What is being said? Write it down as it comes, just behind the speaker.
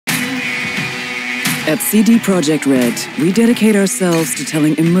At CD Projekt Red, we dedicate ourselves to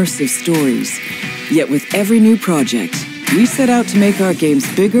telling immersive stories. Yet with every new project, we set out to make our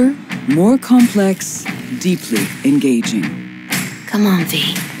games bigger, more complex, deeply engaging. Come on,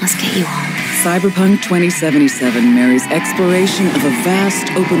 V. Let's get you home. Cyberpunk 2077 marries exploration of a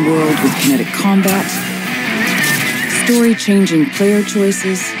vast open world with kinetic combat, story-changing player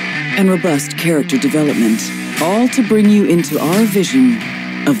choices, and robust character development, all to bring you into our vision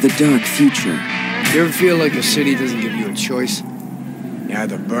of the dark future. You ever feel like the city doesn't give you a choice? You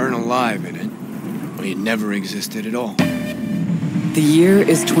either burn alive in it, or you never existed at all. The year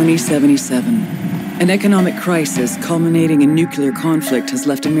is 2077. An economic crisis culminating in nuclear conflict has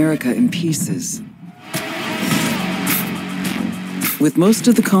left America in pieces. With most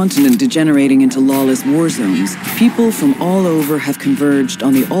of the continent degenerating into lawless war zones, people from all over have converged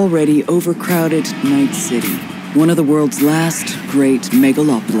on the already overcrowded Night City, one of the world's last great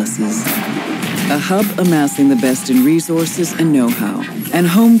megalopolises. A hub amassing the best in resources and know-how, and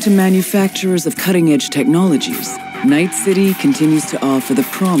home to manufacturers of cutting-edge technologies, Night City continues to offer the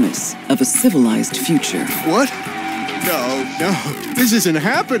promise of a civilized future. What? No, this isn't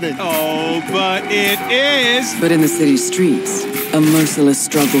happening. Oh, but it is! But in the city's streets, a merciless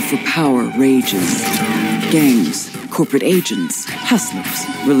struggle for power rages. Gangs, corporate agents, hustlers,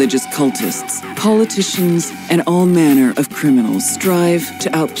 religious cultists, politicians, and all manner of criminals strive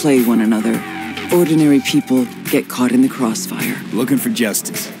to outplay one another. Ordinary people get caught in the crossfire. Looking for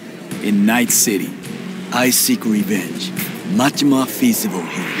justice. In Night City. I seek revenge. Much more feasible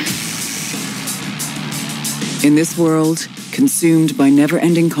here. In this world, consumed by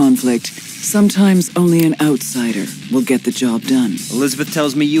never-ending conflict, sometimes only an outsider will get the job done. Elizabeth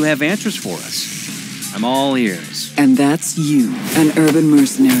tells me you have answers for us. I'm all ears. And that's you, an urban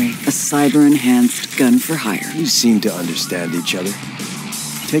mercenary, a cyber-enhanced gun for hire. You seem to understand each other.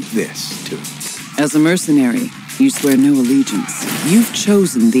 Take this, too. As a mercenary, you swear no allegiance. You've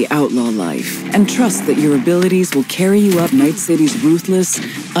chosen the outlaw life and trust that your abilities will carry you up Night City's ruthless,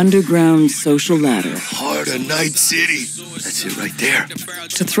 underground social ladder. Heart of Night City. That's it right there.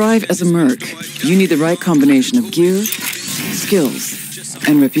 To thrive as a merc, you need the right combination of gear, skills,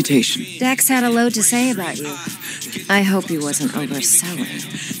 and reputation. Dex had a load to say about you. I hope he wasn't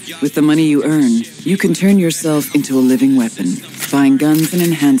overselling. With the money you earn, you can turn yourself into a living weapon, buying guns and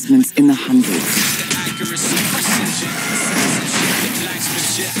enhancements in the hundreds.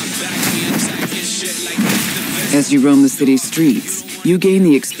 As you roam the city's streets, you gain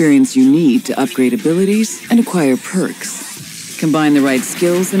the experience you need to upgrade abilities and acquire perks. Combine the right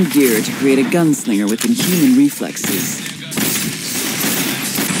skills and gear to create a gunslinger with inhuman reflexes.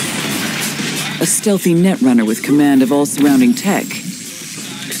 A stealthy netrunner with command of all surrounding tech.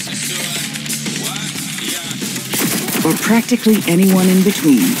 Or practically anyone in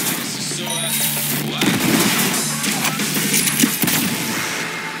between.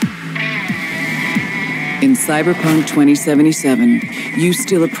 In Cyberpunk 2077, you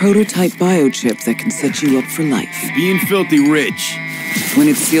steal a prototype biochip that can set you up for life. Being filthy rich. When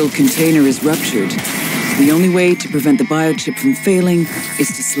its sealed container is ruptured, the only way to prevent the biochip from failing is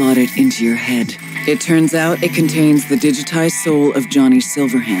to slot it into your head. It turns out it contains the digitized soul of Johnny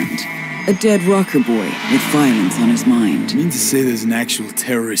Silverhand, a dead rocker boy with violence on his mind. You mean to say there's an actual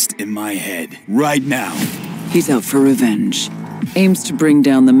terrorist in my head, right now? He's out for revenge. Aims to bring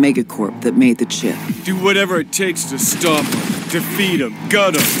down the megacorp that made the chip. Do whatever it takes to stop him, defeat him,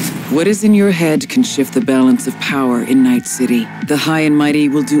 gut him. What is in your head can shift the balance of power in Night City. The high and mighty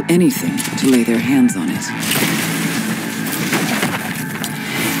will do anything to lay their hands on it.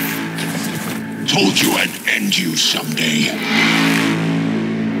 Told you I'd end you someday.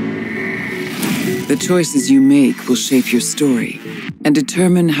 The choices you make will shape your story and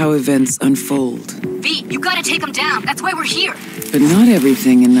determine how events unfold. V, you gotta take him down. That's why we're here. But not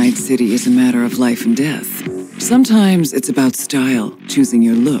everything in Night City is a matter of life and death. Sometimes it's about style, choosing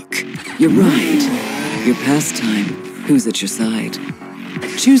your look, your ride, your pastime, who's at your side.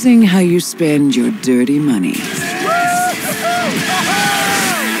 Choosing how you spend your dirty money.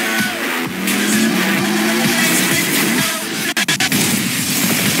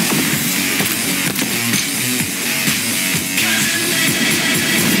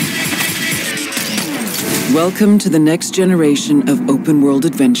 Welcome to the next generation of open-world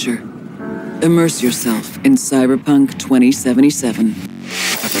adventure. Immerse yourself in Cyberpunk 2077.